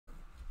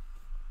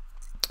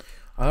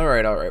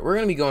Alright. We're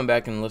going to be going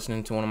back and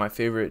listening to one of my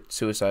favorite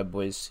Suicide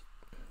Boys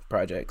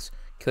projects.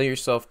 Kill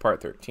Yourself Part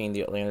 13,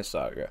 The Atlanta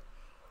Saga.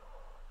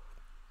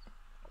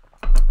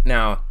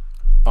 Now,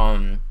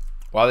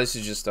 while this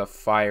is just a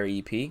fire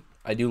EP,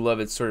 I do love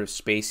its sort of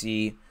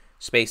spacey,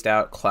 spaced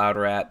out, cloud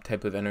rap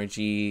type of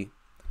energy.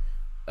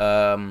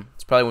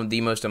 It's probably one of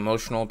the most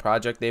emotional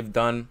project they've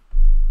done.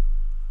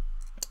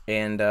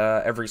 And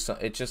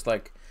it's just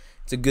like,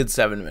 it's a good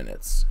 7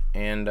 minutes.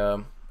 And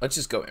let's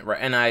just go in, right?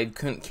 And I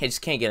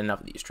just can't get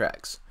enough of these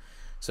tracks.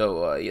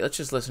 So yeah, let's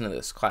just listen to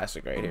this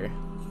classic right here.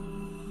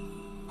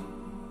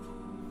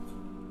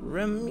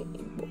 Remy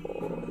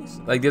Boys.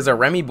 Like there's a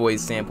Remy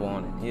Boys sample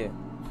on it, yeah.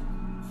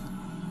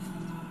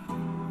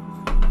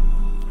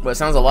 But it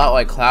sounds a lot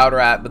like cloud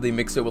rap, but they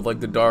mix it with like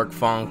the dark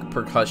funk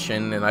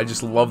percussion, and I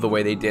just love the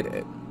way they did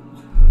it.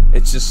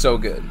 It's just so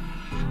good.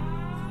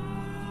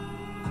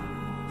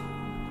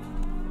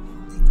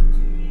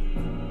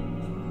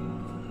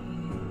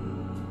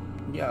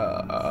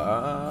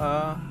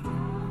 Yeah.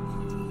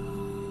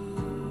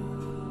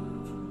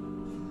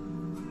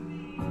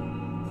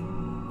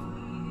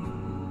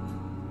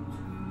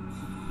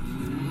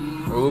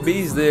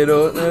 Ruby's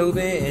little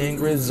Ruby and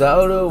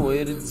Griselda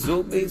with its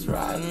two beats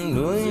riding,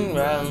 doing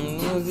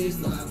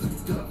music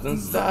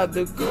inside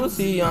the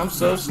goosey. I'm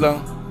so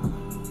slow,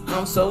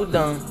 I'm so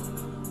dumb,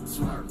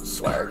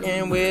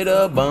 swerving with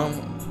a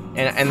bum.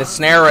 And the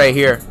snare right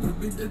here,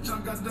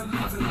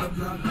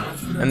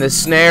 and the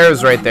snare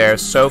is right there.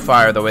 So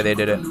fire the way they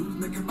did it.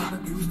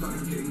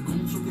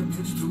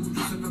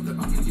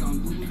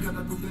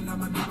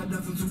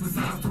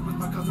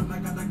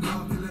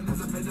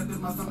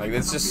 Like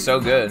it's just so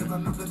good.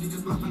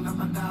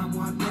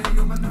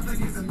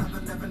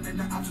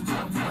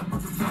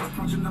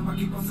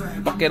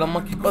 Fuck it,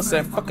 I'ma keep on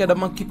saying, fuck it,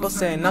 I'ma keep on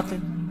saying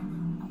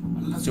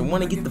nothing. So you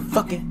wanna get the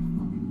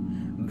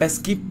fucking,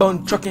 best keep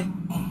on trucking.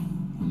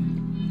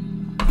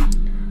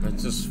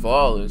 It's just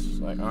flawless,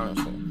 like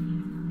honestly.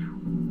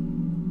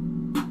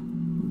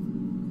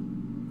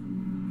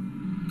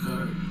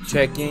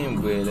 Check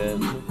in with it.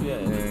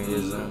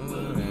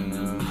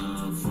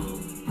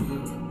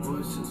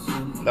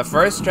 The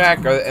first track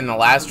and the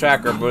last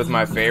track are both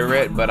my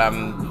favorite, but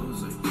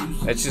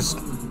it's just,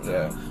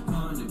 yeah.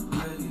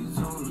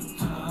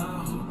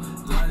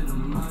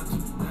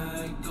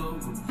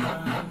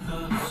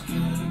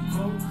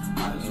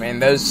 Man,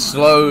 those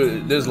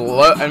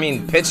low, I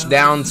mean, pitched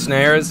down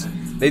snares,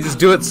 they just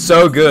do it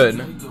so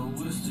good.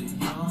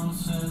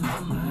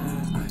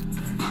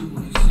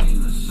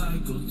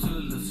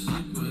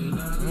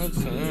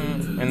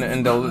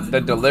 And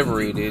the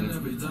delivery, dude.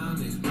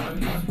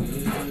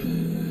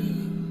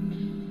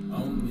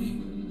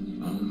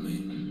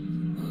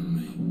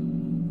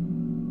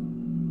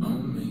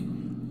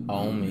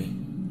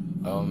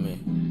 On me.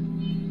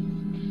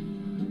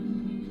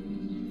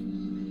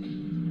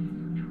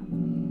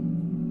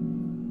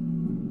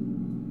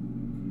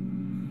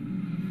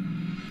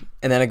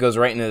 And then it goes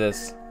right into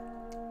this.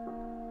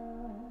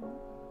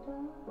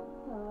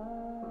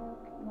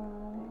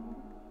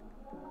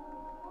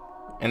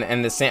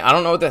 And the I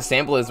don't know what that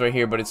sample is right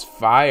here, but it's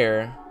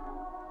fire.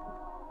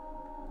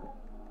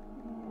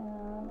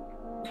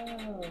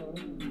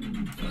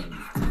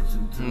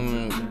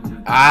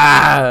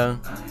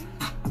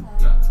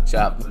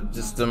 Chop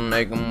just to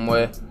make them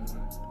wet.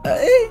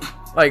 Hey,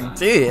 like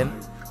dude,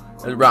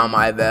 around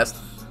my vest.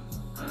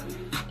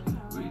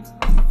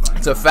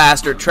 It's a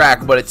faster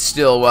track, but it's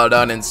still well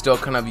done and still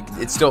kind of,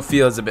 it still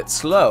feels a bit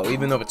slow,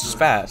 even though it's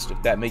fast,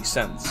 if that makes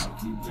sense.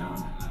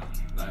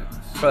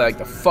 Probably like,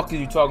 the fuck are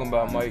you talking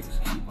about, Mike?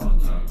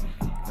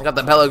 I got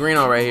the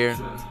Pellegrino right here.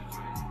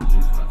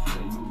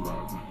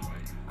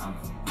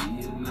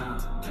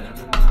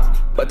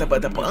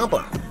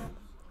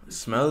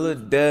 Smell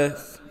of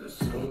death.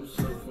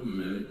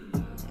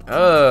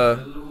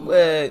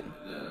 Wait.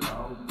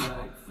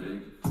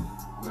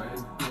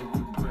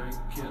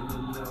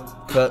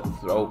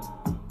 Cutthroat.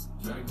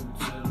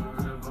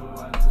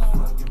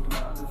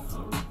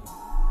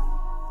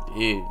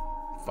 Dude,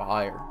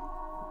 fire.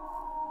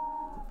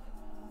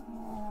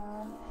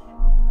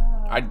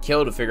 I'd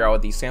kill to figure out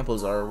what these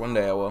samples are. One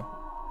day I will.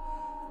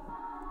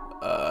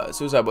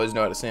 Suicide Boys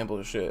know how to sample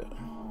the shit.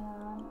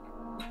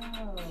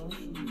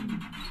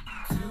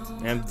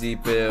 Empty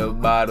pill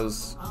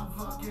bottles.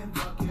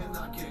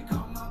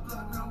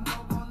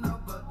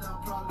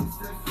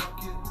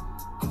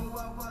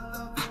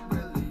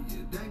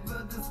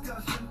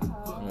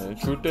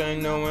 Truth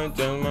ain't no one,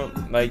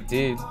 like,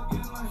 dude.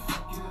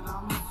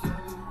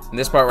 And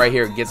this part right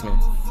here gets me.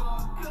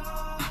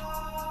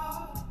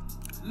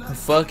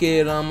 Fuck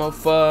it, I'ma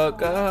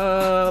fuck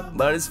up,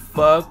 but it's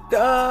fucked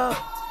up.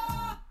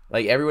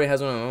 Like, everybody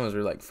has one of those moments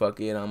where like, fuck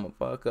it, I'ma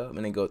fuck up,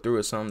 and they go through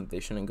with something that they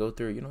shouldn't go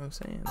through. You know what I'm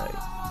saying? Like,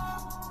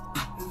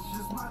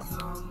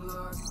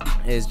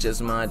 it's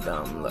just my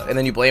dumb luck. And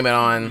then you blame it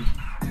on,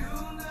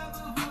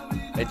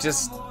 it's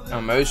just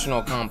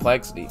emotional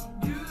complexity.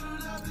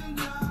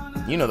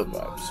 You know the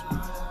vibes.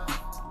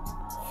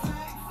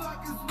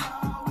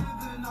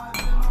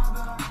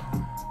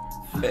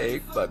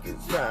 Fake fucking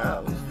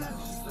sound.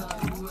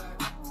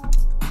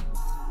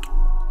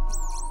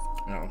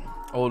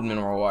 Old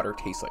mineral water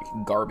tastes like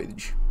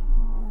garbage.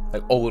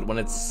 Like old when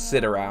it's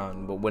sit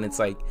around, but when it's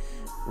like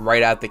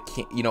right out the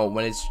can, you know,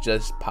 when it's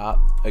just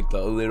popped, like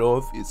the lid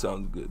off, it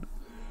sounds good.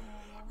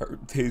 Or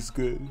it tastes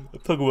good. I'm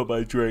talking about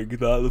my drink,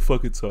 not the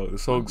fucking song. The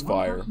song's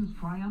fire.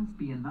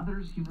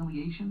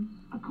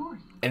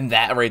 And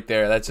that right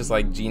there, that's just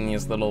like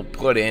genius little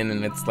put in,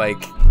 and it's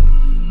like,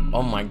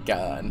 oh my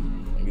god,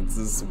 like it's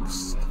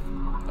just,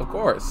 of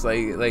course,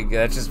 like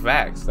that's just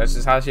facts. That's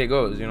just how shit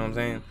goes. You know what I'm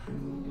saying?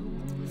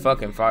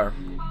 Fucking fire.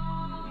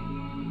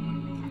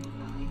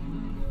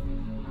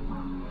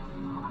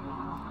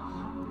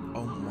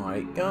 Oh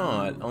my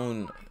god. Oh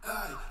no.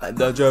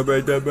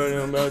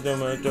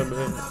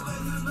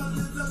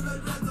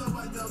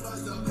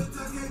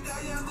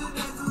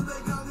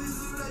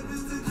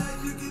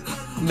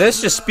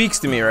 This just speaks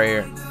to me right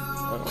here.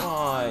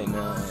 I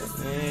know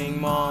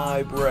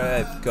my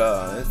breath,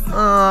 cause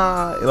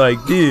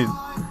like, dude.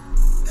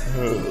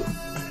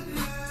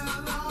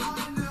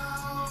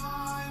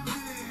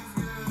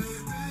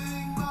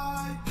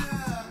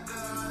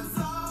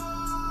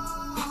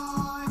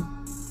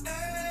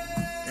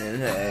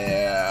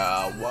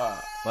 Yeah, wow.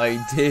 Like,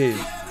 dude.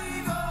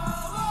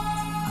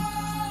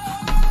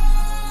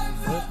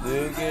 What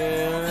the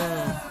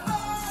hell?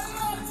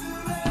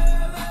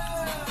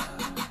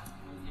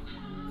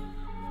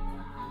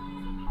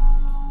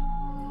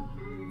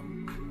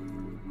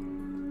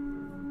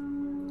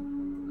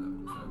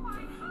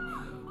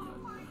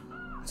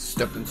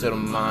 Step into the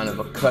mind of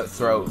a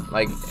cutthroat.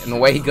 Like, and the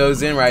way he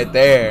goes in right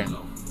there.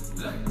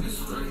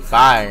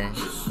 Fire.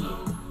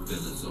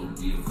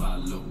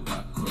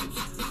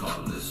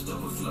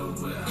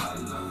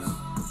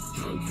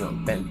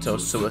 Bento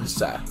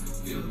suicide.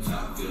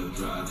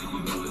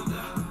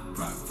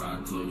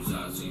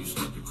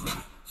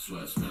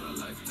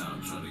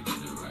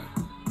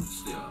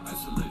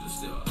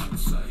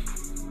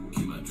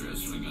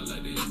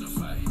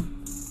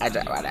 I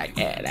try what I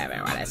can, I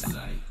mean what I say.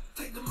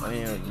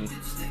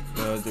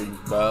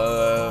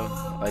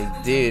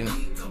 Like, dude.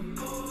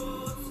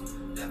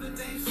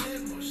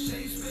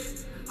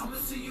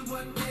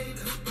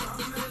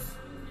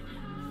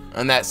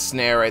 And that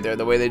snare right there,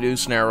 the way they do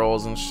snare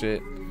rolls and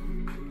shit.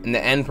 And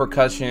the end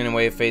percussion and the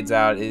way it fades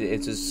out,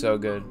 it's just so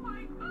good.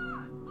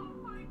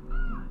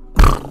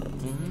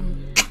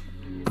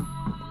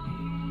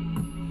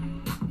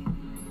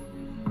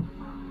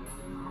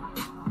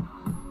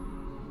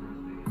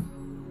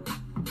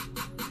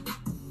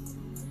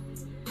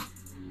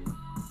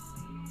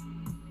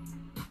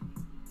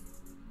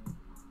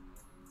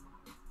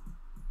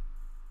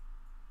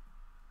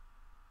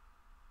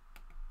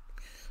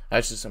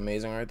 That's just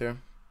amazing right there.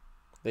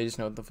 They just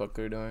know what the fuck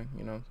they're doing,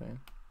 you know what I'm saying?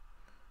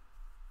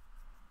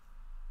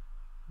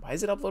 Why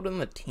is it uploaded on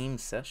the Team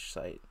Sesh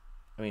site?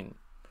 I mean,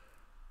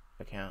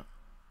 account.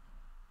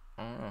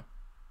 I don't know.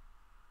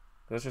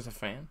 That's just a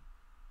fan?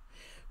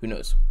 Who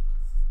knows?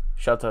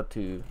 Shout out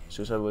to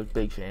Suicide Boy,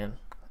 big fan.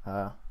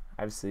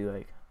 Obviously,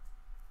 like,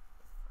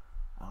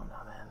 I don't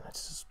know, man.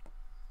 That's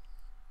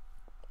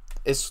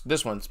just,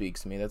 this one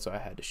speaks to me. That's why I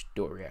had to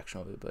do a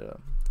reaction of it. But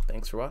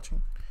thanks for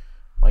watching.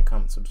 Like,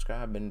 comment,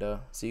 subscribe, and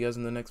see you guys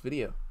in the next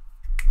video.